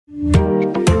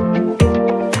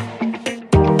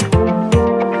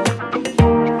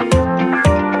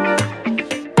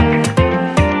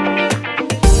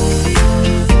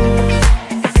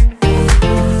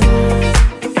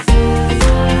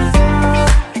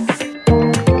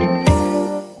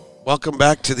welcome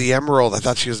back to the Emerald. I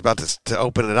thought she was about to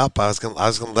open it up. I was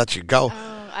gonna let you go.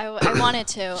 Oh, I wanted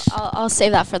to. I'll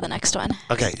save that for the next one.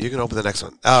 Okay, you can open the next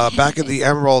one. Back at the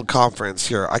Emerald Conference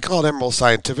here. I call it Emerald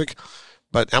Scientific,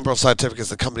 but Emerald Scientific is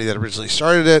the company that originally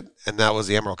started it, and that was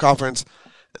the Emerald Conference.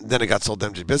 And then it got sold to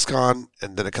MG BizCon,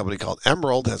 and then a company called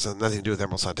Emerald has nothing to do with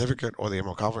Emerald Scientific or the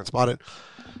Emerald Conference bought it.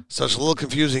 So it's a little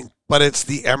confusing, but it's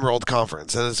the Emerald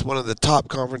Conference, and it's one of the top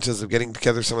conferences of getting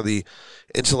together some of the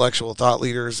intellectual thought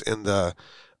leaders in the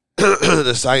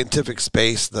the scientific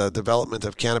space, the development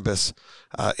of cannabis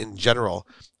in general.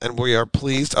 And we are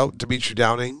pleased, Dimitri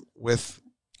Downing with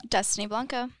Destiny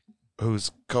Blanco,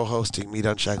 who's co-hosting Meet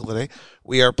on Shackle today.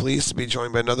 We are pleased to be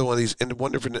joined by another one of these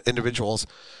wonderful individuals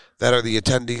that are the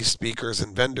attendees, speakers,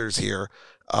 and vendors here.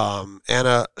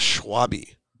 Anna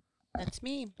Schwabe. That's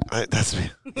me. That's me.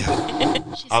 Yeah.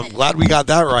 I'm glad we got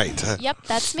that right. Yep,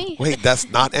 that's me. Wait, that's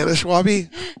not Anna Schwabe?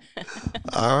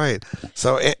 All right.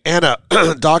 So Anna,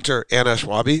 Dr. Anna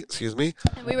Schwabe, excuse me.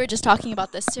 And we were just talking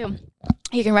about this too.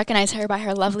 You can recognize her by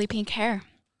her lovely pink hair.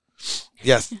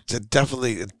 Yes,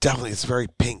 definitely, it's very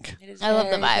pink. It is I love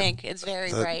the vibe. Pink. It's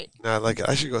very bright. No, I like it.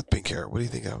 I should go with pink hair. What do you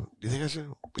think? Do you think I should?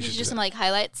 You should do some like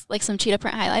highlights, like some cheetah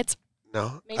print highlights.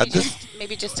 No,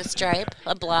 Maybe just a stripe,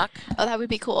 a block. Oh, that would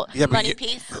be cool. Yeah, Money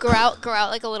piece. Grow out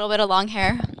like a little bit of long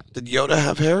hair. Did Yoda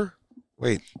have hair?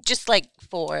 Wait. Just like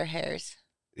 4 hairs.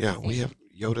 Yeah, we have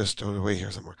Yoda stowed away here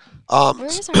somewhere. Where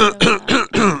is our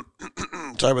Yoda?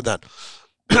 Sorry about that.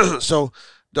 So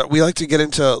we like to get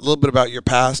into a little bit about your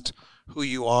past, who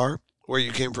you are, where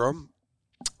you came from,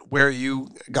 where you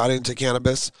got into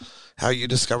cannabis, how you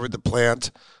discovered the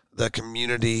plant, the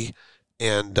community,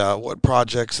 and what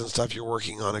projects and stuff you're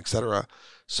working on, etc.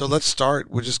 So let's start.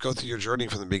 We'll just go through your journey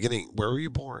from the beginning. Where were you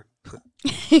born?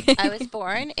 I was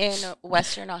born in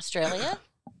Western Australia.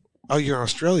 Oh, you're in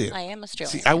Australia. I am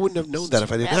Australian. See, I wouldn't have known that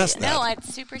if I didn't ask that. No,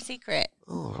 it's super secret.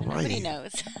 Oh, all Nobody right.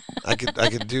 knows. I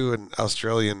could do an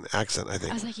Australian accent, I I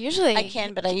think. was like, usually I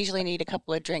can, but I usually need a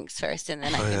couple of drinks first, and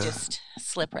then I can just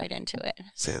slip right into it.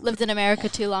 lived in America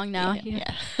too long now.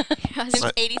 Yeah. Yes.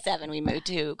 Since 87, we moved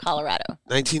to Colorado.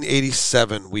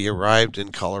 1987, we arrived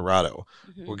in Colorado.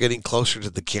 Mm-hmm. We're getting closer to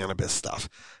the cannabis stuff.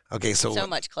 Okay, so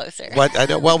much closer. what I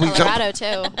know. Well, we Colorado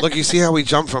jumped. too. Look, you see how we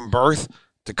jumped from birth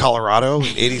to Colorado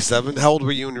in 87? How old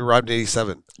were you when you arrived in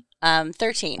 87?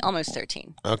 13, almost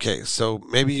 13. Okay, so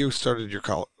maybe you started your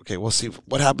college. Okay, we'll see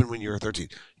what happened when you were 13.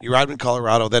 You arrived in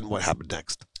Colorado, then what happened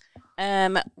next?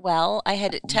 Well, I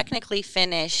had technically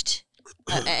finished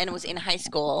and was in high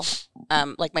school,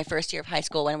 like my first year of high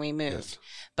school when we moved. Yes.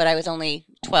 But I was only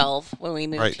 12 when we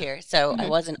moved Right. here, so I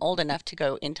wasn't old enough to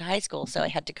go into high school, so I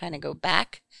had to kind of go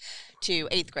back to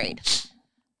 8th grade.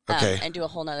 Okay. And do a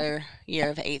whole nother year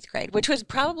of 8th grade, which was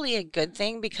probably a good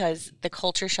thing because the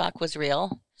culture shock was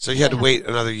real. So you had to wait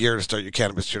another year to start your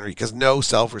cannabis journey because no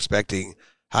self-respecting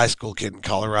high school kid in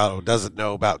Colorado doesn't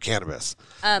know about cannabis.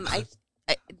 I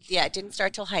it didn't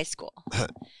start till high school.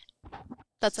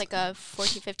 That's like a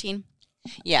 14, 15,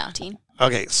 Yeah. 15.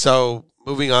 Okay, so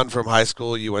moving on from high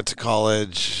school, you went to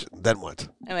college. Then what?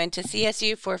 I went to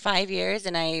CSU for 5 years,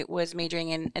 and I was majoring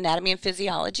in anatomy and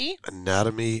physiology.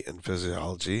 Anatomy and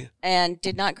physiology. And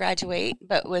did not graduate,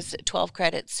 but was 12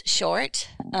 credits short.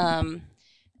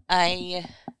 I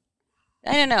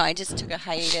don't know. I just took a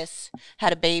hiatus,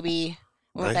 had a baby,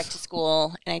 went Nice. back to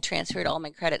school, and I transferred all my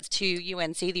credits to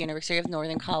UNC, the University of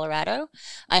Northern Colorado.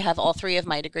 I have all 3 of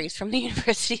my degrees from the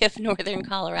University of Northern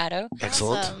Colorado.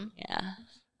 Excellent. Awesome. Yeah.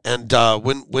 And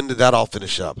when did that all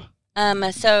finish up?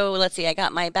 So let's see. I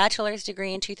got my bachelor's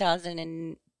degree in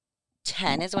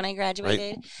 2010 is when I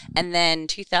graduated. And then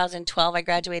 2012, I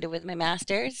graduated with my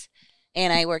master's.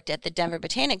 And I worked at the Denver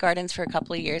Botanic Gardens for a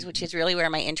couple of years, which is really where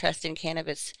my interest in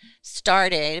cannabis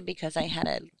started because I had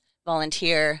a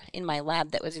volunteer in my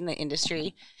lab that was in the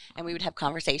industry, and we would have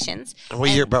conversations. And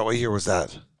what year was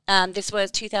that? This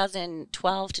was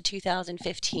 2012 to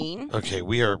 2015. Okay,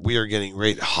 we are getting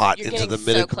right hot You're into getting the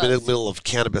so close. middle of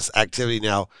cannabis activity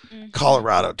now. Mm-hmm.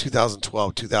 Colorado,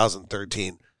 2012,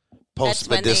 2013,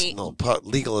 post-medicinal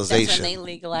legalization. That's when they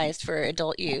legalized for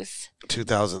adult use.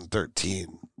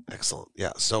 2013. Excellent.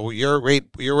 Yeah. So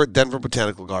you're at Denver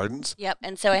Botanical Gardens. Yep.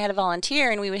 And so I had a volunteer,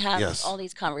 and we would have Yes. all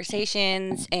these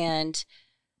conversations, and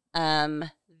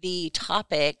the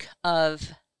topic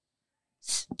of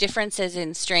differences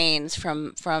in strains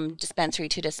from dispensary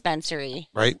to dispensary,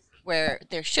 Right. where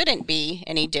there shouldn't be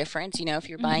any difference. You know, if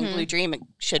you're buying Blue Dream, it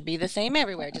should be the same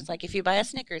everywhere. Just like if you buy a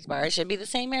Snickers bar, it should be the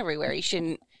same everywhere. You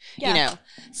shouldn't, you know.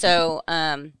 So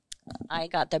I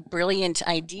got the brilliant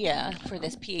idea for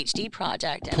this PhD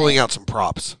project. And Pulling out some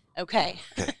props. Okay.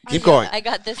 Keep going. I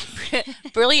got this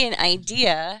brilliant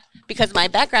idea because my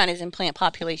background is in plant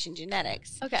population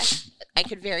genetics. Okay. I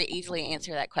could very easily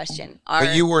answer that question.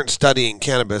 But you weren't studying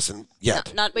cannabis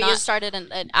yet. But you started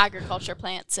in agriculture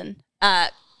plants and.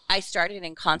 I started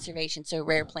in conservation, so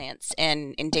rare plants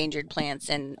and endangered plants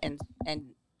and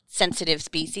sensitive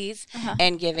species,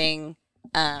 and giving,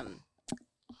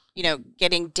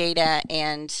 getting data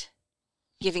and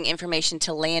giving information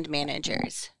to land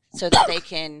managers so that they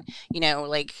can,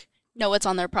 know what's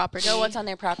on their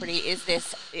property. Is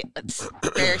this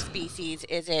rare species?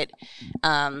 Is it,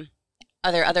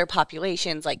 are there other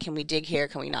populations? Like, can we dig here?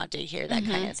 Can we not dig here? That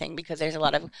kind of thing. Because there's a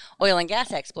lot of oil and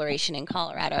gas exploration in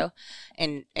Colorado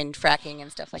and fracking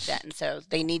and stuff like that. And so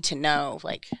they need to know,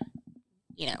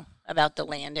 about the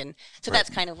land. And so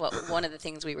that's kind of one of the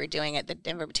things we were doing at the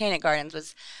Denver Botanic Gardens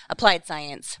was applied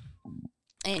science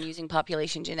and using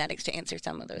population genetics to answer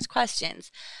some of those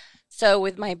questions. So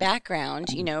with my background,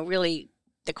 really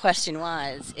the question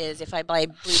is if I buy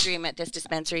Blue Dream at this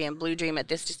dispensary and Blue Dream at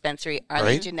this dispensary, are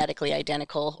they genetically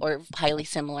identical or highly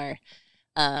similar?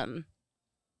 And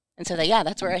so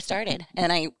that's where I started.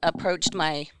 And I approached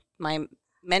my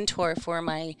mentor for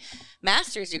my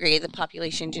master's degree at the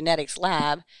population genetics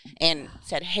lab and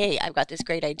said, hey, I've got this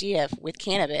great idea with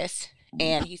cannabis.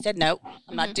 And he said, no,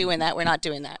 I'm not doing that. We're not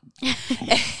doing that.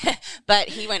 But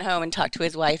he went home and talked to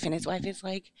his wife, and his wife is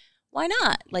like, why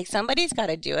not? Like, somebody's got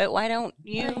to do it. Why don't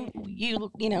you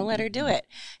let her do it?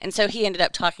 And so he ended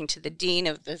up talking to the dean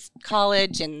of this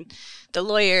college and the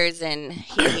lawyers, and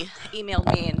he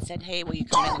emailed me and said, hey, will you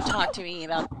come in and talk to me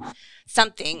about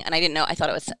something? And I didn't know. I thought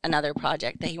it was another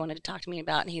project that he wanted to talk to me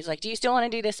about. And he's like, do you still want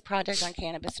to do this project on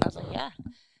cannabis? And I was like, yeah.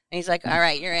 And he's like, all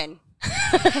right, you're in.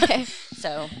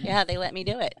 So, they let me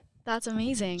do it. That's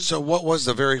amazing. So what was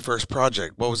the very first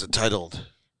project? What was it titled?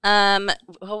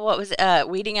 What was it?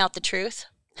 Weeding Out the Truth.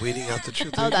 Weeding Out the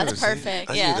Truth. Oh, that's perfect.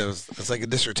 I knew that it's like a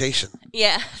dissertation.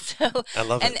 Yeah. So I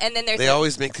love it. And then they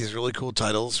always make these really cool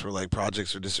titles for like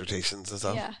projects or dissertations and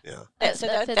stuff.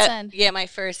 Yeah. My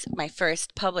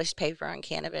first published paper on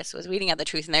cannabis was Weeding Out the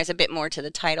Truth, and there's a bit more to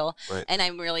the title. Right. And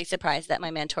I'm really surprised that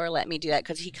my mentor let me do that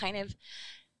because he kind of,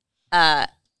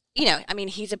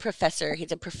 he's a professor,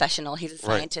 he's a professional, he's a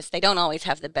scientist. Right. They don't always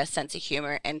have the best sense of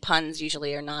humor, and puns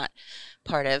usually are not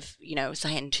part of,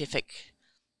 scientific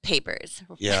papers.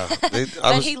 Yeah.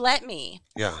 But he let me.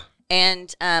 Yeah.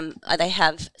 And they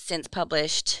have since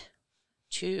published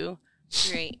two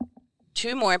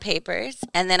more papers,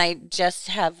 and then I just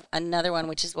have another one,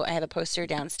 which is what I have a poster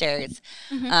downstairs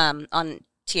on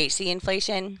THC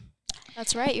inflation.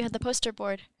 That's right. You had the poster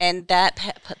board. And that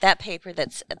paper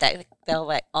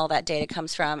all that data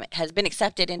comes from has been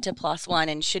accepted into PLOS One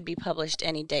and should be published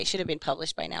any day. Should have been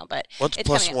published by now, but what's it's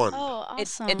PLOS One? Oh,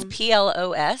 awesome. It's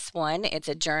PLOS One. It's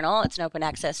a journal. It's an open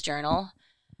access journal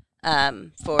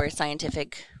for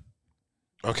scientific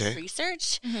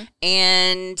research. Mm-hmm.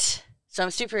 And so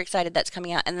I'm super excited that's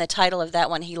coming out. And the title of that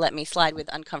one, he let me slide with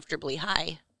Uncomfortably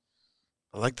High.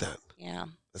 I like that. Yeah.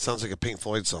 That sounds like a Pink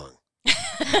Floyd song.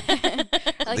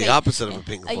 Like the opposite of a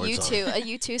Pink Floyd song. A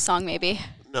U2 song, maybe.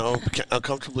 No,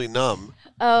 Uncomfortably Numb.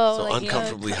 Oh, so like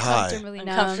Uncomfortably High.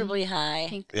 Uncomfortably High.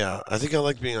 Pink. Yeah, I think I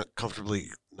like being comfortably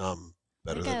numb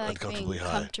better than I like uncomfortably being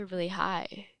high. Comfortably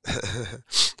high.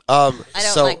 I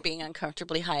don't like being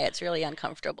uncomfortably high. It's really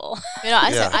uncomfortable.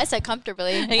 I said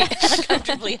comfortably.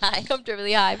 Comfortably high.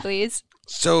 Comfortably high, please.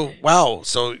 So, wow.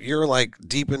 So you're like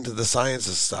deep into the science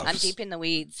of stuff. I'm deep in the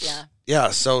weeds, yeah.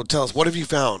 Yeah, so tell us, what have you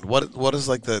found? What is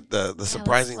like the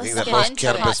surprising thing that most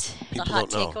cannabis people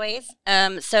don't know? Takeaways.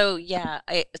 So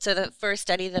the first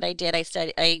study that I did,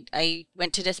 I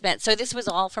went to dispense. So this was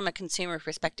all from a consumer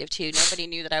perspective too. Nobody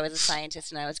knew that I was a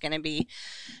scientist and I was going to be,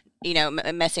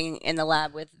 messing in the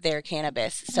lab with their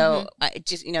cannabis. So I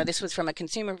just, this was from a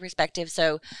consumer perspective.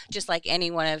 So just like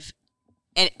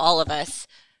all of us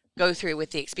go through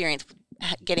with the experience,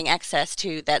 getting access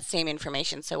to that same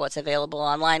information. So what's available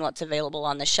online, what's available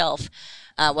on the shelf,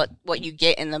 what you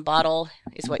get in the bottle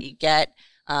is what you get.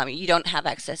 You don't have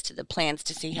access to the plants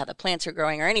to see how the plants are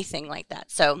growing or anything like that.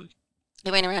 So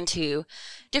I went around to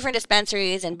different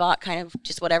dispensaries and bought kind of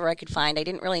just whatever I could find. I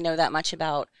didn't really know that much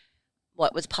about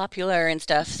what was popular and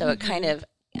stuff. So it kind of,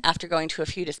 after going to a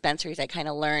few dispensaries, I kind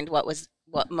of learned what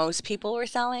most people were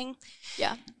selling.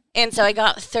 Yeah. And so I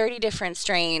got 30 different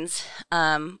strains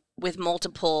with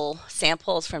multiple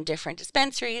samples from different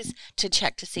dispensaries to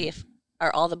check to see if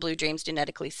are all the Blue Dreams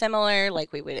genetically similar,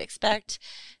 like we would expect.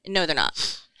 No, they're not.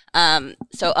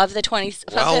 So of the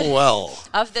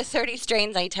 30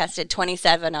 strains I tested,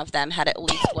 27 of them had at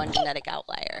least one genetic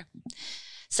outlier.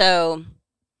 So,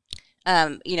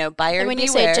 buyer beware. And when you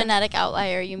say genetic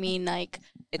outlier, you mean like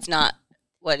it's not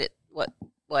what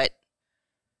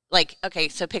like, okay,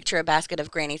 so picture a basket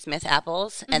of Granny Smith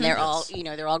apples, and they're all,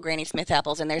 they're all Granny Smith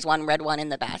apples, and there's one red one in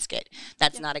the basket.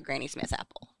 That's not a Granny Smith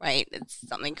apple, right? It's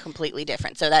something completely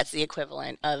different. So that's the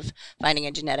equivalent of finding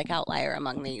a genetic outlier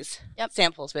among these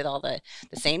samples with all the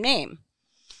same name.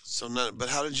 So, but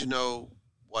how did you know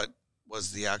what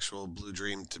was the actual Blue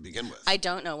Dream to begin with? I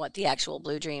don't know what the actual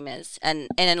Blue Dream is. And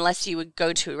unless you would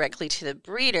go directly to the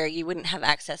breeder, you wouldn't have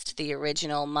access to the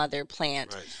original mother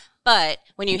plant. Right. But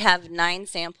when you have 9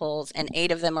 samples and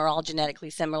 8 of them are all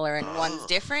genetically similar and one's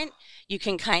different, you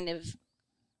can kind of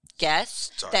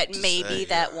guess that maybe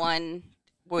that one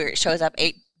where it shows up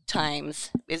 8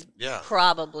 times is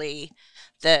probably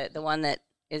the one that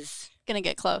is going to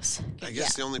get close. I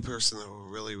guess the only person that will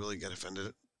really, really get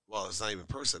offended, well, it's not even a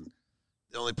person.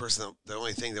 The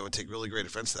only thing that would take really great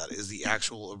offense to that is the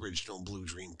actual original Blue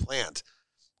Dream plant,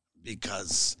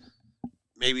 because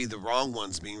maybe the wrong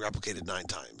one's being replicated 9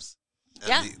 times.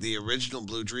 And the original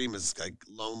Blue Dream is like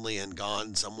lonely and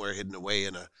gone somewhere hidden away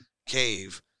in a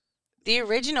cave. The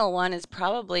original one is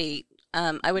probably,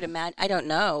 I would imagine, I don't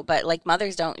know, but like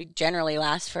mothers don't generally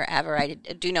last forever. I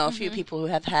do know a few people who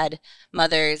have had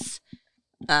mothers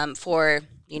for,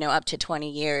 up to 20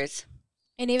 years.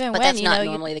 And even but that's not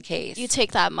normally the case. You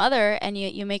take that mother and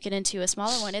you make it into a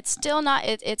smaller one. It's still not.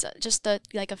 It's just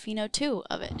like a pheno 2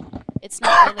 of it. It's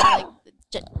not really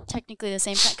like technically the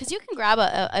same plant, because you can grab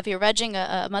if you're vegging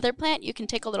a mother plant, you can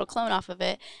take a little clone off of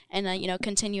it and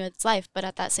continue its life. But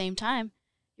at that same time,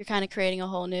 you're kind of creating a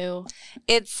whole new.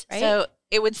 Right? So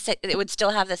it would still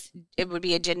have this. It would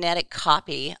be a genetic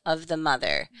copy of the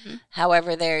mother.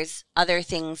 However, there's other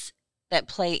things that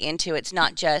play into it. It's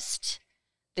not just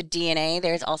the DNA.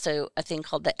 There's also a thing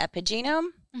called the epigenome,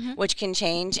 which can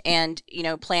change. And,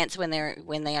 plants, when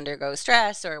they undergo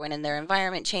stress or when their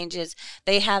environment changes,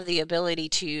 they have the ability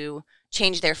to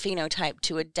change their phenotype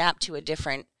to adapt to a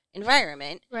different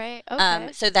environment. Right. Okay.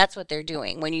 So that's what they're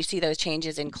doing. When you see those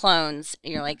changes in clones,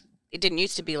 you're like, it didn't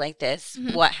used to be like this.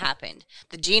 What happened?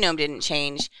 The genome didn't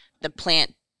change. The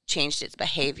plant changed its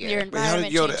behavior. Your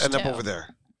environment how did Yoda end up too. over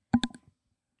there?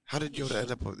 How did Yoda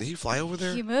end up over there? Did he fly over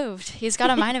there? He moved. He's got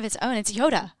a mind of his own. It's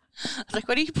Yoda. I was like,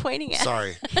 what are you pointing at?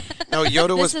 Sorry. No,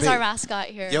 Yoda was. This is our mascot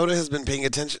here. Yoda has been paying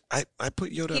attention. I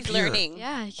put Yoda He's up here. learning.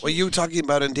 Yeah. Well, you were talking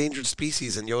about endangered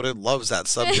species, and Yoda loves that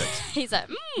subject. He's like,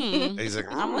 He's like,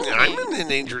 I'm an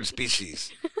endangered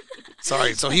species.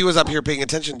 Sorry. So he was up here paying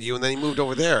attention to you, and then he moved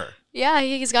over there. Yeah,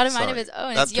 he's got a mind of his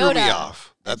own. That it's threw Yoda. me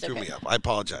off. That's threw okay. me off. I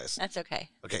apologize. That's okay.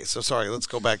 Okay, so sorry. Let's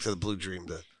go back to the Blue Dream.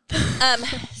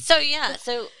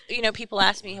 So people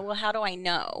ask me, well, how do I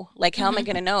know? Like, how am I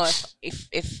going to know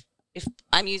if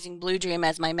I'm using Blue Dream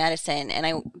as my medicine and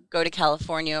I go to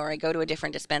California or I go to a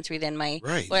different dispensary than where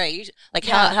I usually,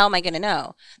 how am I going to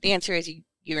know? The answer is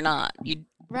you're not. You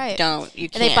don't. You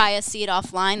can't. And they buy a seed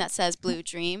offline that says Blue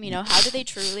Dream. How do they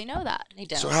truly know that? They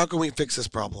don't. So how can we fix this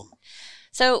problem?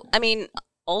 So, I mean,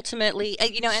 ultimately,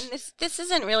 and this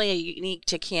isn't really a unique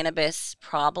to cannabis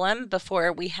problem.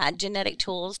 Before we had genetic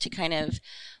tools to kind of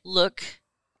look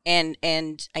and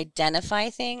identify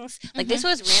things. Like this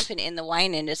was rampant in the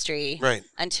wine industry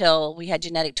until we had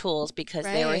genetic tools, because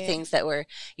there were things that were,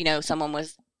 someone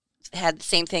had the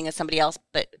same thing as somebody else,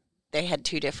 but they had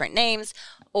 2 different names.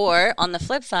 Or on the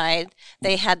flip side,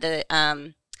 they had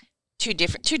the two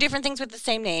different things with the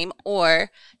same name,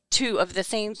 or 2 of the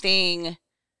same thing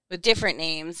with different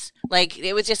names. Like,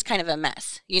 it was just kind of a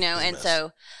mess,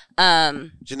 So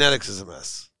genetics is a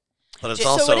mess. But it's so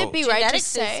also would it be right to genetics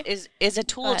say is a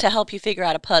tool to help you figure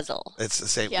out a puzzle. it's the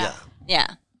same. Yeah. Yeah.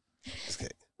 Okay.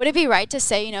 Would it be right to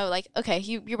say, okay,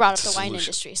 you brought up the wine Solution.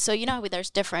 industry. So,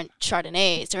 there's different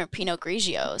Chardonnays, different Pinot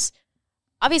Grigios.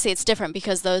 Obviously, it's different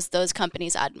because those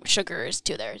companies add sugars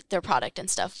to their product and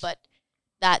stuff. But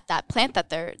that plant that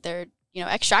they're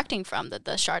extracting from, the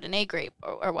Chardonnay grape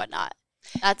or whatnot,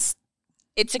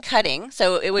 it's a cutting.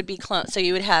 So it would be So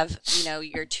you would have,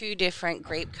 your 2 different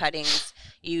grape cuttings.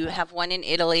 You have one in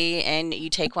Italy and you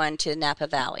take one to Napa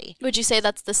Valley. Would you say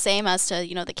that's the same as to,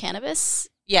 the cannabis?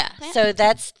 Yeah. Plant? So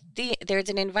there's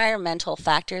an environmental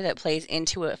factor that plays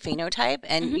into a phenotype.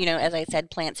 And, as I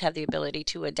said, plants have the ability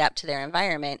to adapt to their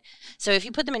environment. So if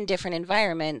you put them in different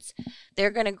environments, they're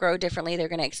going to grow differently. They're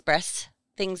going to express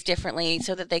things differently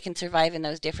so that they can survive in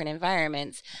those different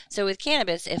environments. So with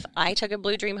cannabis, if I took a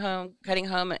Blue Dream cutting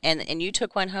home and you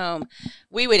took one home,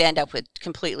 we would end up with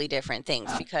completely different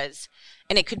things,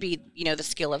 and it could be, the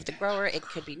skill of the grower, it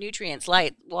could be nutrients,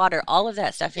 light, water, all of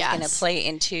that stuff is going to play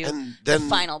into the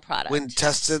final product. When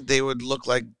tested, they would look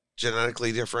like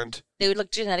genetically different. They would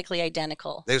look genetically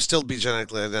identical. They would still be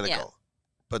genetically identical.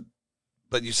 Yeah.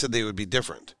 But you said they would be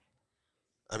different.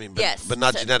 I mean, Yes. but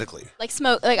not So- genetically. Like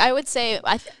smoke. Like I would say,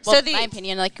 So my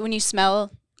opinion, like when you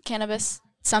smell cannabis,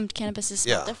 some cannabis is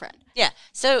smell different. Yeah.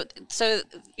 So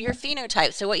your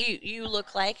phenotype, so what you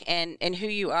look like and who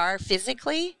you are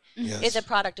physically Yes. is a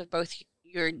product of both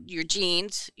your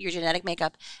genes, your genetic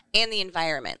makeup, and the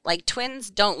environment. Like twins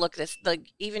don't look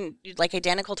even like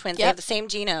identical twins, they have the same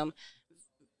genome.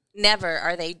 Never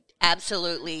are they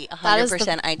absolutely 100% That is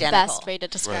the identical. best way to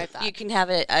describe that. You can have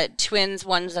a twins,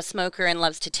 one's a smoker and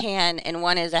loves to tan, and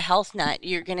one is a health nut.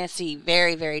 You're going to see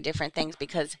very, very different things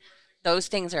because those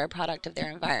things are a product of their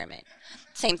environment.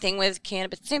 Same thing with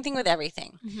cannabis, same thing with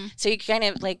everything. Mm-hmm. So you kind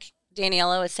of, like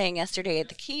Daniela was saying yesterday at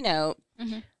the keynote,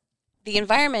 Mm-hmm. the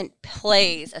environment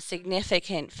plays a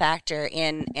significant factor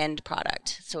in end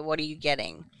product. So what are you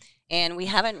getting? And we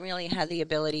haven't really had the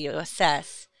ability to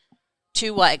assess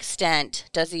to what extent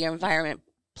does the environment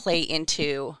play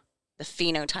into the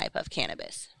phenotype of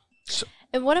cannabis.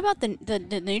 And what about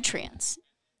the nutrients?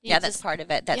 Yeah, that's part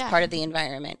of it. That's part of the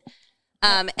environment.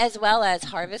 As well as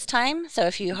harvest time. So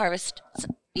if you harvest,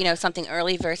 something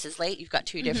early versus late, you've got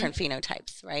two different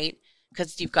phenotypes, right?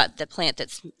 Because you've got the plant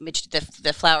that's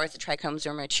the flowers, the trichomes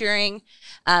are maturing.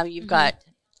 You've got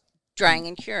drying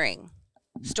and curing.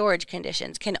 Storage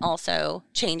conditions can also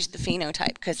change the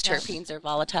phenotype because terpenes are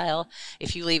volatile.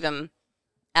 If you leave them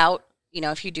out,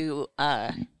 if you do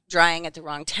drying at the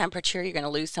wrong temperature, you're going to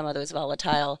lose some of those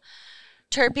volatile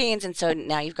terpenes. And so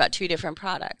now you've got two different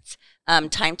products.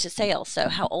 Time to sale. So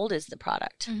how old is the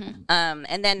product?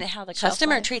 And then how the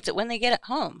customer treats it when they get it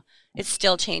home. It's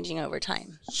still changing over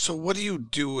time. So what do you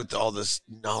do with all this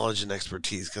knowledge and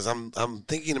expertise? Because I'm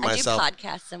thinking to myself, I do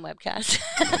podcasts and webcasts.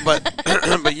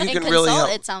 but you And can really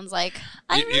help. It sounds like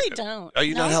I really don't. Are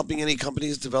you not helping any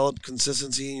companies develop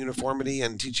consistency and uniformity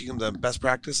and teaching them the best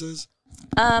practices?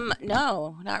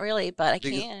 No, not really, but I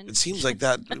can. It seems like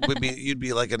that would be you'd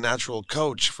be like a natural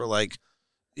coach for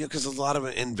because a lot of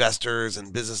investors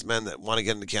and businessmen that want to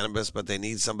get into cannabis, but they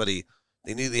need somebody,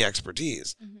 they need the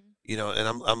expertise.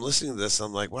 And I'm listening to this.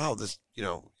 I'm like, wow, this,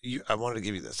 I wanted to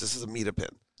give you this. This is a Meta pin.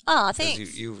 Oh,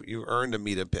 thanks. You earned a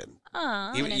Meta pin.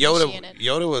 Oh,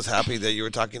 Yoda was happy that you were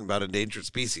talking about endangered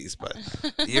species, but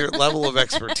your level of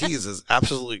expertise is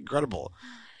absolutely incredible.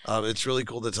 It's really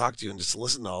cool to talk to you and just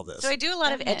listen to all this. So I do a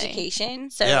lot of education.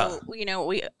 So Yeah.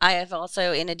 I have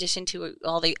also, in addition to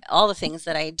all the things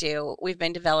that I do, we've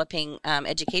been developing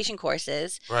education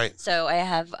courses. Right. So I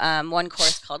have one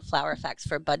course called Flower Facts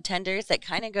for Bud Tenders that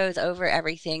kind of goes over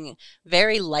everything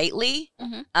very lightly.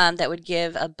 That would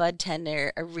give a bud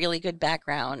tender a really good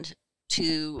background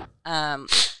to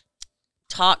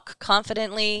talk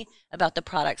confidently about the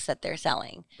products that they're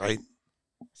selling. Right.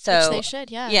 So which they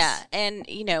should, yes. Yeah, and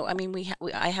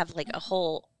I have like a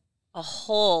whole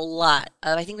lot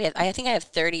of I think I have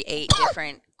 38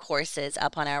 different courses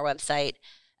up on our website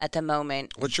at the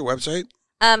moment. What's your website?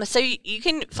 So you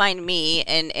can find me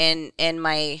and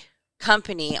my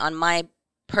company on my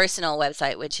personal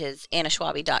website, which is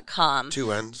annashwabi.com.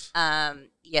 2 N's.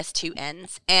 Yes, 2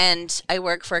 N's. And I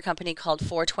work for a company called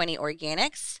 420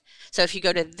 Organics. So if you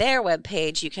go to their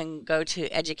webpage, you can go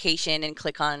to education and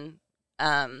click on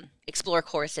explore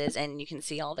courses, and you can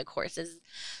see all the courses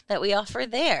that we offer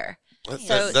there.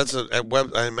 That's a web.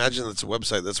 I imagine that's a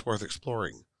website that's worth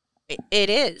exploring.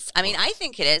 It is. I mean, I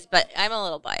think it is, but I'm a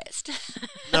little biased.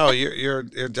 No, you're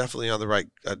definitely on the right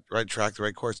track, the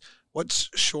right course. What's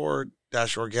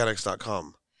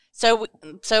shore-organics.com? So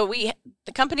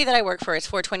the company that I work for is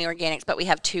 420 Organics, but we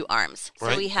have two arms.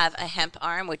 So we have a hemp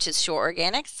arm, which is Shore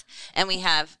Organics, and we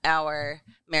have our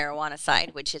marijuana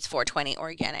side, which is 420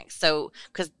 Organics. So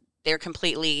because they're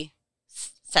completely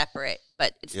separate,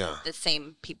 but it's the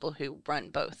same people who run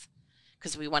both,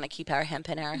 because we want to keep our hemp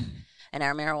and our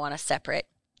marijuana separate.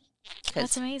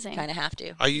 That's amazing. Kind of have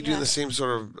to. Are you doing the same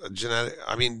sort of genetic?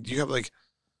 I mean, do you have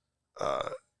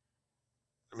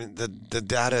the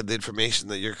data, the information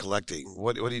that you're collecting,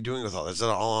 what are you doing with all that? Is that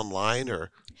all online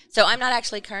or? So I'm not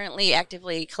actually currently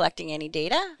actively collecting any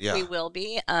data. Yeah. We will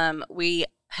be. We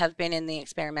have been in the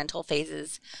experimental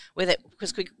phases with it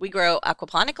because we grow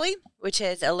aquaponically, which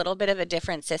is a little bit of a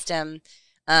different system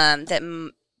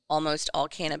that almost all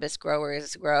cannabis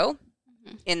growers grow.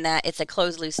 In that it's a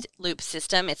closed loop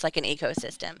system. It's like an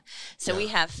ecosystem. So we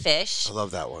have fish. I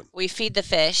love that one. We feed the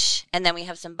fish, and then we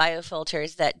have some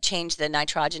biofilters that change the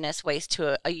nitrogenous waste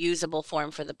to a usable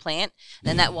form for the plant.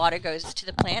 Then that water goes to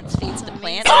the plants, feeds the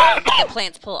plants. The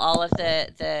plants pull all of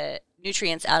the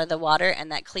nutrients out of the water,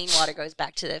 and that clean water goes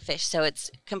back to the fish. So it's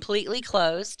completely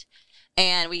closed.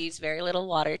 And we use very little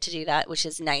water to do that, which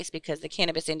is nice because the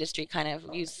cannabis industry kind of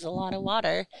uses a lot of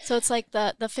water. So it's like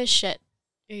the fish shit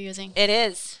you're using. It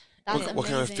is. That's what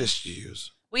kind of amazing. fish do you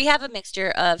use? We have a mixture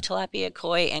of tilapia,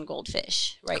 koi, and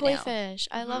goldfish right Koi now. fish.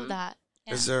 I love that.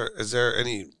 Yeah. Is there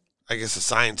any? I guess the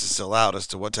science is still out as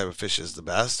to what type of fish is the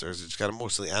best, or is it just kind of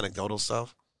mostly anecdotal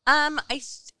stuff? I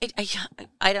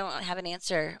don't have an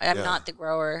answer. I'm Yeah. not the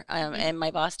grower, and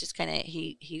my boss just kind of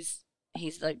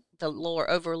he's like the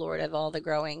overlord of all the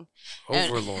growing.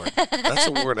 Overlord. That's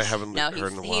a word I haven't No,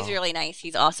 heard in a while. he's really nice.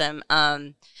 He's awesome.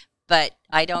 But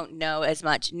I don't know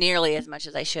nearly as much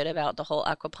as I should about the whole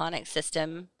aquaponics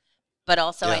system. But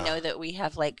also, I Yeah. know that we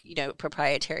have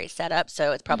proprietary setup,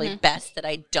 so it's probably best that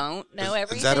I don't know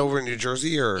everything. Is that over in New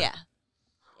Jersey or? Yeah.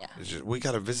 We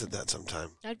got to visit that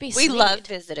sometime. That'd be We sweet. love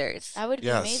visitors. That would be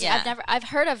Yes. amazing. Yeah. I've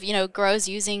heard of, grows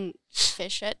using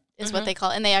fish shit is what they call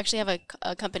it. And they actually have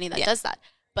a company that does that.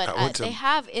 But they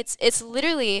have, it's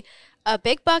literally a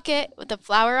big bucket with the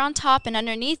flour on top, and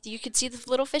underneath you could see the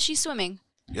little fishy swimming.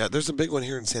 Yeah, there's a big one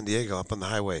here in San Diego up on the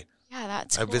highway. Yeah,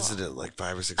 that's I cool. visited it like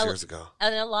 5 or 6 years ago.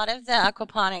 And a lot of the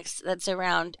aquaponics that's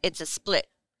around, it's a split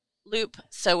loop.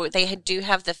 So they do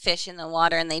have the fish in the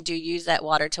water, and they do use that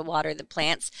water to water the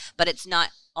plants, but it's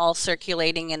not all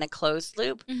circulating in a closed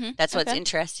loop. Mm-hmm. That's what's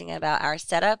interesting about our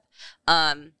setup,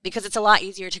 because it's a lot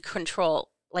easier to control.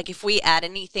 Like if we add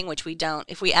anything, which we don't,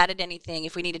 if we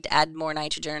needed to add more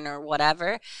nitrogen or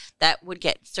whatever, that would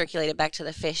get circulated back to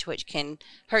the fish, which can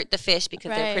hurt the fish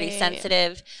because they're pretty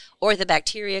sensitive. Or the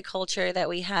bacteria culture that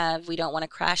we have, we don't want to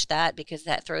crash that because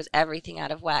that throws everything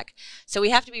out of whack. So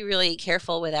we have to be really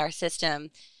careful with our system.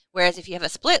 Whereas if you have a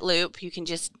split loop, you can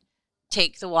just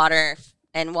take the water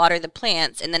and water the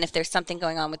plants. And then if there's something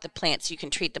going on with the plants, you can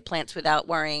treat the plants without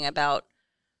worrying about,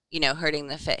 hurting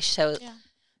the fish. So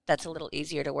that's a little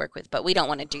easier to work with, but we don't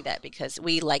want to do that because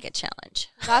we like a challenge.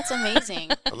 That's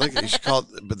amazing. I like it. You should call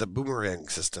it the boomerang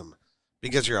system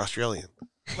because you're Australian.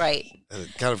 Right. And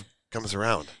it kind of comes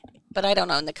around. But I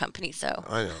don't own the company, so.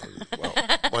 I know. Well,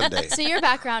 one day. So your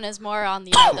background is more on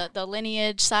the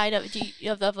lineage side of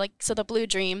the Blue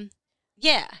Dream.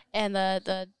 Yeah. And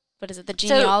the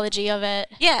genealogy of it.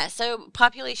 Yeah, so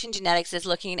population genetics is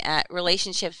looking at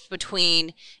relationships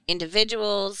between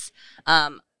individuals,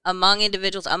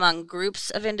 among groups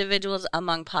of individuals,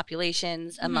 among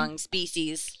populations, among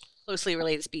species, closely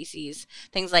related species,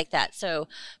 things like that. So,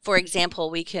 for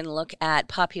example, we can look at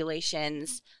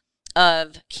populations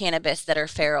of cannabis that are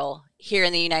feral here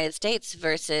in the United States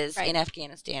versus in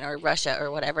Afghanistan or Russia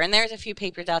or whatever. And there's a few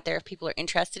papers out there if people are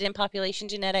interested in population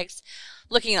genetics,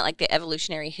 looking at the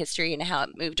evolutionary history and how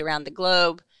it moved around the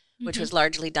globe, which was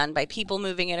largely done by people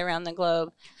moving it around the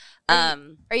globe.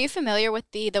 Are you familiar with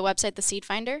the website, the Seed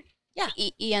Finder? Yeah.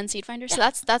 EN Seed Finder.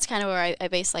 Yeah. So that's kind of where I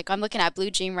base, I'm looking at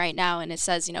Blue Dream right now, and it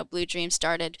says, Blue Dream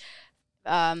started,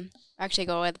 actually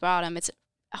go at the bottom, it's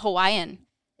Hawaiian.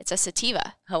 It's a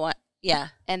sativa. Yeah.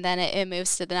 And then it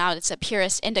moves to now it's a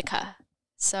Purus Indica.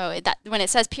 So when it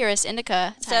says Purus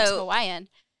Indica times Hawaiian.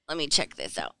 Let me check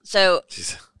this out. So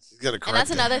and that's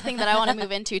another thing that I want to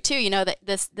move into too. That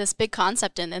this big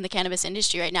concept in the cannabis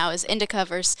industry right now is indica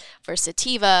versus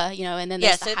sativa. And then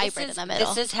there's the hybrid in the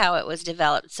middle. This is how it was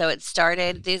developed. So it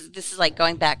started. This is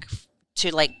going back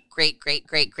to great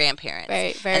grandparents.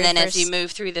 Very and then first. as you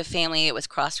move through the family, it was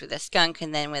crossed with a skunk,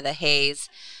 and then with a haze,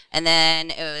 and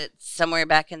then it was somewhere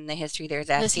back in the history there's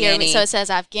Afghani. So it says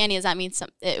Afghani. Does that mean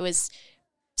it was?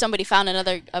 Somebody found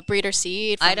a breeder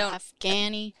seed from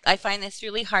Afghani. I find this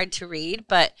really hard to read,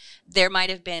 but there might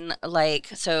have been a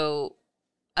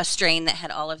strain that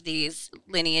had all of these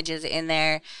lineages in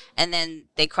there, and then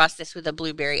they crossed this with a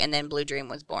blueberry, and then Blue Dream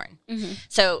was born. Mm-hmm.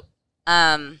 So,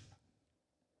 I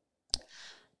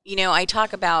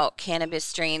talk about cannabis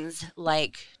strains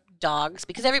like dogs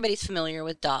because everybody's familiar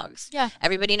with dogs. Yeah.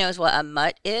 Everybody knows what a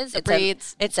mutt is.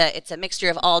 Breeds. It's a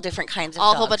mixture of all different kinds of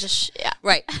dogs. A whole bunch of yeah.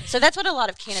 Right. So that's what a lot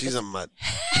of cannabis. She's a mutt.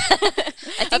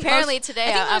 Apparently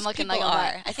today I'm looking like a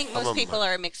mutt. I think most people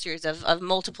are mixtures of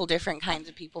multiple different kinds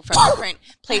of people from different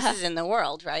places in the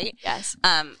world, right? Yes.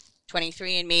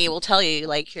 23andMe will tell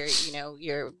you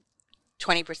you're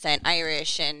 20%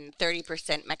 Irish and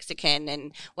 30% Mexican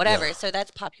and whatever. Yeah. So that's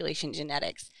population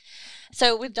genetics.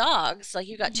 So with dogs,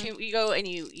 you got two, you go and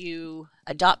you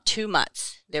adopt two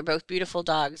mutts. They're both beautiful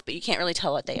dogs, but you can't really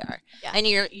tell what they are. Yeah. And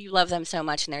you love them so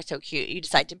much and they're so cute. You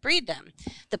decide to breed them.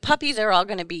 The puppies are all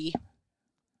going to be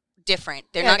different.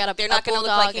 They're not going to look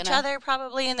like each other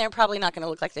probably, and they're probably not going to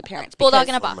look like their parents. Bulldog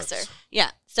and a boxer. Yeah.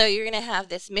 So you're going to have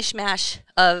this mishmash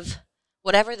of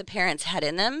whatever the parents had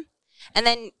in them. And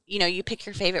then, you pick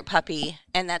your favorite puppy,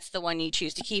 and that's the one you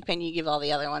choose to keep, and you give all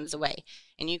the other ones away.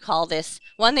 And you call this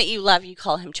one that you love, you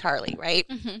call him Charlie, right?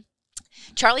 Mm-hmm.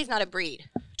 Charlie's not a breed.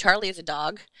 Charlie is a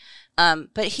dog.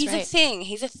 But he's a thing.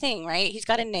 He's a thing, right? He's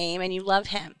got a name, and you love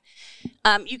him.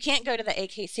 You can't go to the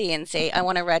AKC and say, I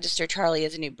want to register Charlie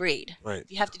as a new breed. Right.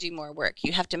 You have to do more work.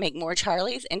 You have to make more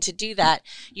Charlies. And to do that,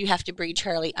 you have to breed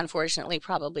Charlie, unfortunately,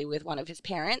 probably with one of his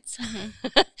parents.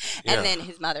 And then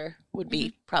his mother would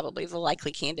be probably the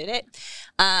likely candidate.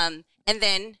 And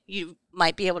then you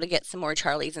might be able to get some more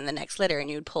Charlies in the next litter, and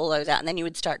you would pull those out, and then you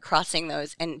would start crossing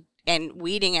those and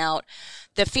weeding out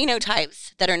the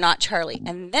phenotypes that are not Charlie.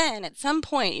 And then at some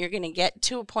point, you're going to get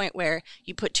to a point where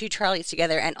you put two Charlies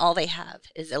together and all they have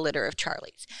is a litter of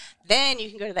Charlies. Then you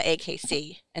can go to the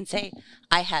AKC and say,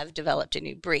 I have developed a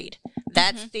new breed.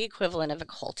 That's the equivalent of a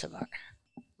cultivar,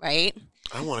 right?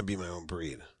 I want to be my own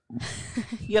breed.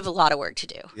 You have a lot of work to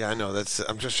do. Yeah, I know.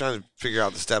 I'm just trying to figure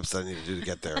out the steps that I need to do to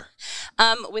get there.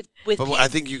 But I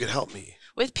think you can help me.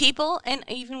 With people and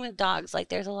even with dogs, like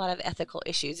there's a lot of ethical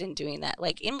issues in doing that.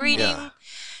 Like inbreeding,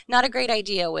 not a great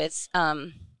idea with, How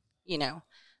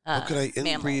could I inbreed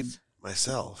mammals.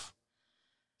 myself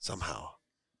somehow?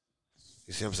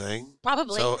 You see what I'm saying?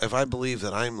 Probably. So if I believe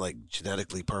that I'm like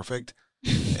genetically perfect,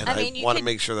 and I you want to could-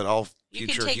 make sure that all you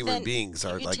could future take human beings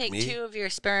are You like could take me. 2 of your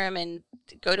sperm and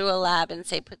go to a lab and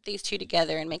say, put these 2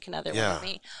 together and make another one of Yeah.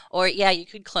 me. Or you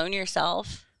could clone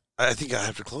yourself. I think I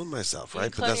have to clone myself, You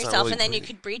right? could clone that's yourself, not really and then you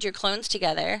breeding. could breed your clones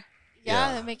together.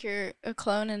 Yeah, Yeah. make a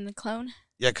clone in the clone.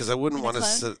 Yeah, because I wouldn't In a want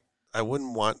clone? I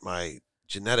wouldn't want my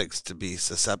genetics to be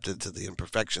susceptible to the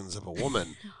imperfections of a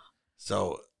woman.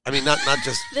 So I mean, not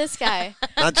just This guy.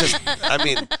 I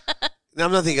mean,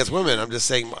 I'm nothing against women. I'm just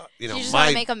saying, You just want my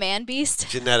to make a man beast?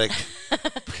 genetic.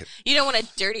 You don't want to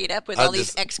dirty it up with I'll all these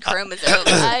just- X chromosomes.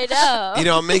 I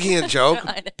know. I'm making a joke,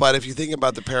 God. but if you think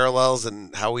about the parallels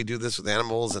and how we do this with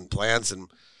animals and plants and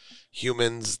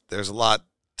humans, there's a lot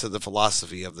to the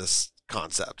philosophy of this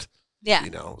concept. Yeah.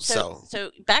 So So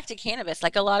back to cannabis,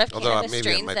 like a lot of Although cannabis maybe it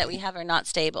strains might that be we have are not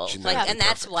stable. genetically And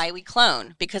that's perfect. why we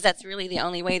clone, because that's really the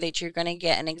only way that you're going to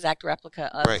get an exact replica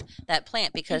of Right. that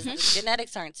plant, because the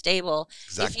genetics aren't stable.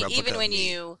 Exact replica Even of when me.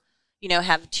 you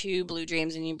have 2 blue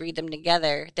dreams and you breed them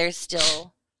together, there's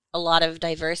still a lot of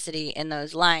diversity in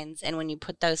those lines, and when you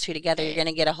put those 2 together, you're going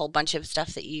to get a whole bunch of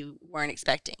stuff that you weren't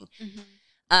expecting.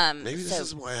 maybe this so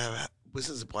is why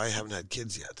I haven't had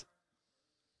kids yet.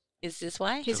 is this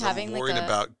why? He's 'Cause having I'm like worried a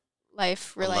about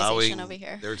life allowing realization over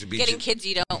here. there to be Getting kids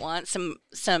you don't want, some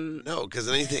No, because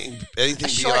anything a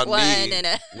short beyond one me and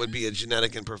a would be a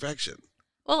genetic imperfection.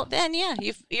 well, then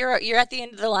you're at the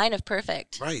end of the line of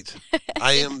perfect. Right.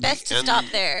 I am Best the to end stop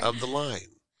there. of the line.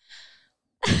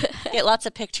 Get lots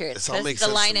of pictures This all because makes the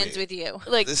sense line to me. ends with you.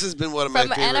 Like This has been one of my from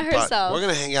favorite Anna herself. We're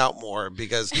going to hang out more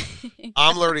because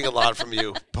I'm learning a lot from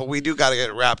you, but we do got to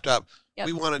get wrapped up. Yep.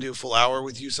 We want to do a full hour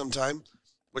with you sometime.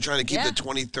 We're trying to keep Yeah. the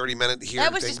 20, 30 minute here.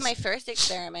 That was just my first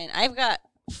experiment. I've got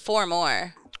 4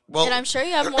 more. Well, and I'm sure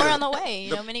you have more on the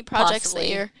way. Many projects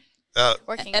Possibly. that uh, you're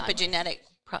working on. Epigenetic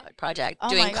project, Oh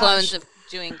doing my clones gosh.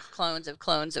 of clones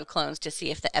of clones to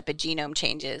see if the epigenome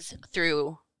changes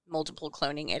through multiple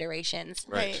cloning iterations.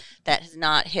 Right. That has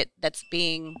not hit. That's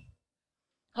being.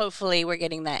 Hopefully, we're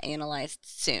getting that analyzed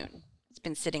soon. It's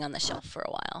been sitting on the shelf for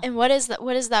a while. And what is that?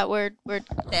 What is that word? The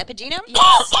epigenome?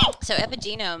 Yes. So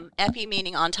epigenome, epi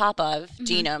meaning on top of,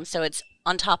 genome, so it's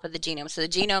on top of the genome. So the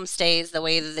genome stays the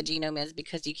way that the genome is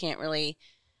because you can't really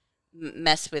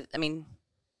mess with,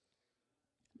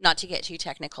 not to get too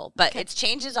technical, but it's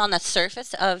changes on the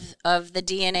surface of the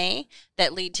DNA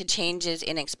that lead to changes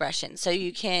in expression. So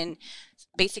you can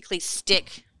basically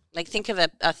stick, like think of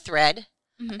a thread.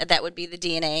 That would be the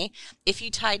DNA. If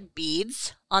you tied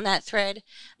beads on that thread,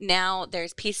 now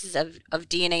there's pieces of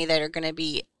DNA that are going to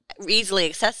be easily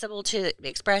accessible to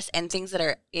express and things that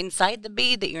are inside the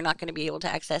bead that you're not going to be able to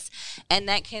access. And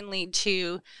that can lead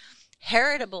to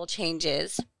heritable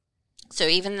changes. So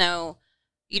even though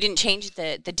you didn't change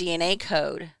the DNA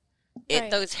code, Right.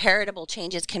 those heritable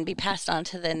changes can be passed on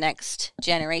to the next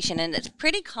generation. And it's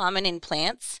pretty common in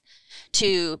plants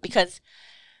because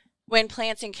when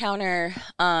plants encounter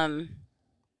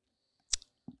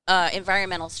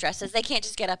environmental stresses, they can't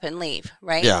just get up and leave,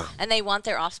 right? Yeah. And they want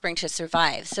their offspring to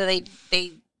survive. So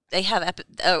they have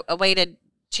a way to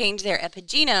change their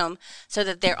epigenome so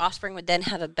that their offspring would then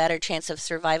have a better chance of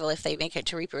survival if they make it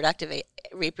to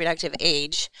reproductive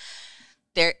age.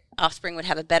 Their offspring would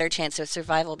have a better chance of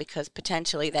survival because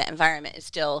potentially that environment is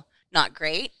still not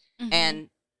great, and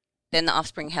then the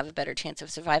offspring have a better chance of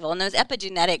survival. And those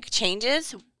epigenetic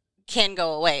changes can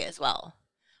go away as well,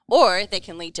 or they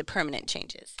can lead to permanent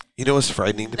changes. You know what's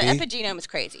frightening to The me? epigenome is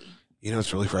crazy. You know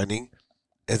what's really frightening?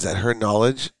 Is that her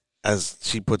knowledge, as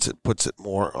she puts it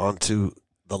more onto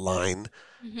the line,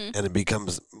 and it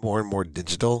becomes more and more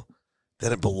digital,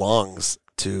 then it belongs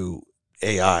to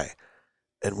AI.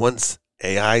 And once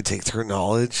AI takes her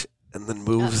knowledge and then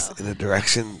moves Uh-oh. in a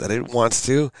direction that it wants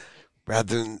to,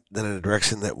 rather than in a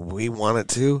direction that we want it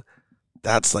to,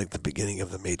 that's like the beginning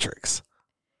of the Matrix.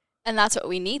 And that's what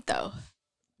we need, though.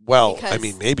 Well, Because I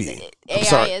mean, maybe. I'm AI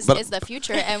sorry, is, but is the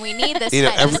future, and we need this you know,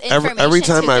 kind of information every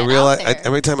time to I get realize, out there.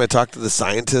 every time I talk to the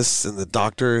scientists and the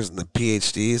doctors and the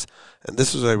PhDs, and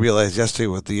this was what I realized yesterday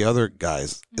with the other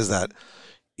guys, is that,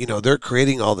 you know, they're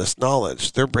creating all this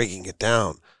knowledge, they're breaking it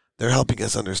down, they're helping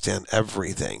us understand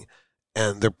everything,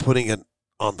 and they're putting it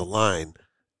on the line,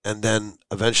 and then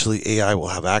eventually AI will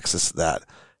have access to that,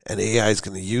 and AI is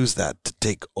going to use that to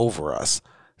take over us.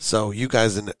 So you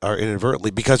guys are inadvertently,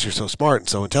 because you're so smart and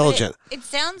so intelligent. It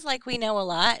sounds like we know a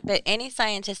lot, but any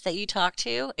scientist that you talk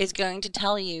to is going to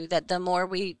tell you that the more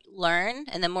we learn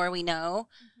and the more we know,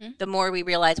 the more we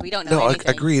realize we don't know No, anything.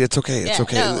 agreed. It's okay. It's Yeah,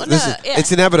 okay. no,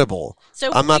 It's inevitable.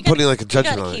 So I'm not you gotta- putting like a you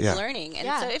judgment gotta on it. keep Yeah. learning. And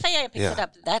Yeah. so if AI picks Yeah. it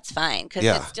up, that's fine, because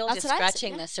Yeah. it's still That's just what I'm saying,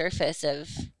 scratching yeah. the surface of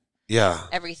Yeah.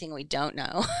 everything we don't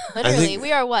know. Literally, think-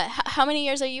 we are what? How many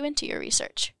years are you into your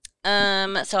research?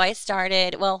 So I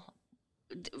started,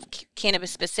 cannabis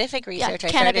specific research.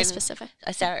 Cannabis specific.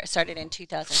 I started in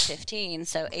 2015,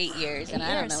 so 8 years, and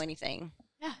I don't know anything.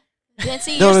 And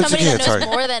see, No, you're that's somebody okay, that it's knows all right.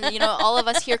 more than all of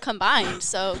us here combined.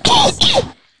 So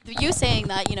you saying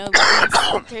that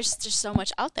means there's just so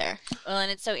much out there. Well,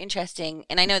 and it's so interesting,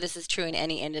 and I know this is true in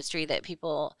any industry, that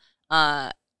people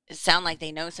sound like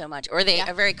they know so much, or they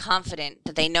are very confident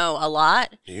that they know a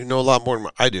lot. You know a lot more than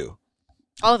I do.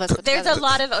 All of us. Put There's together. a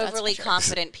lot of That's overly for sure.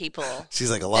 confident people. She's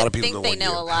like, a lot of people think they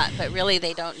know you. a lot, but really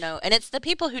they don't know. And it's the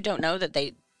people who don't know that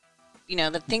they,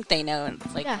 that think they know, and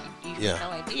it's like you have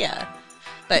no idea.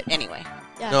 But anyway.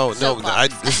 Yeah. No,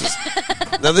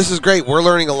 this is great. We're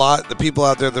learning a lot. The people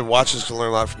out there that watch us can learn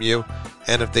a lot from you.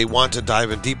 And if they want to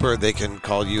dive in deeper, they can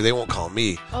call you. They won't call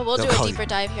me. Oh, we'll They'll do a call deeper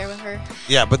dive here with her.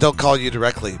 Yeah, but they'll call you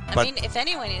directly. I mean, if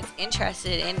anyone is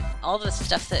interested in all the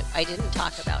stuff that I didn't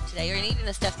talk about today, or even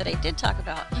the stuff that I did talk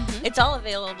about, it's all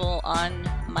available on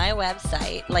my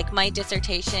website. Like, my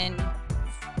dissertation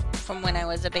from when I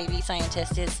was a baby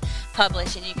scientist is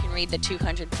published, and you can read the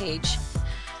 200-page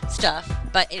stuff,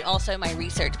 but it also, my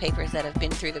research papers that have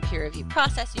been through the peer review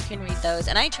process, you can read those.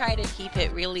 And I try to keep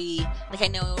it really, like, I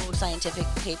know scientific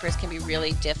papers can be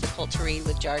really difficult to read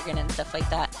with jargon and stuff like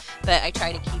that, but I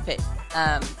try to keep it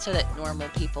so that normal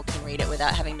people can read it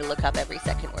without having to look up every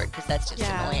second word, because that's just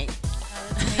annoying. Oh,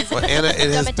 that's amazing. Well, Anna,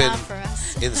 it has Dumb been down for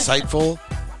us. insightful,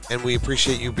 and we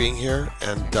appreciate you being here.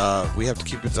 And we have to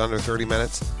keep it under 30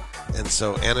 minutes. And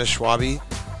so, Anna Schwabe,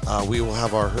 we will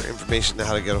have her information on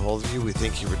how to get a hold of you. We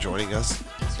thank you for joining us.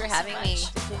 Thanks for having me.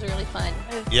 This was really fun.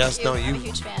 Yes, I'm a you.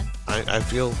 huge fan. I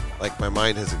feel like my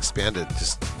mind has expanded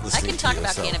just listening I can talk to you.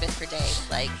 about So, cannabis for days,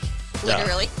 like, Yeah.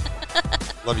 literally.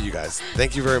 love you guys.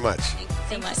 Thank you very much. Thank you so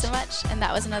Thank much. you so much. And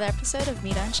that was another episode of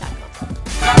Meet Unshackled.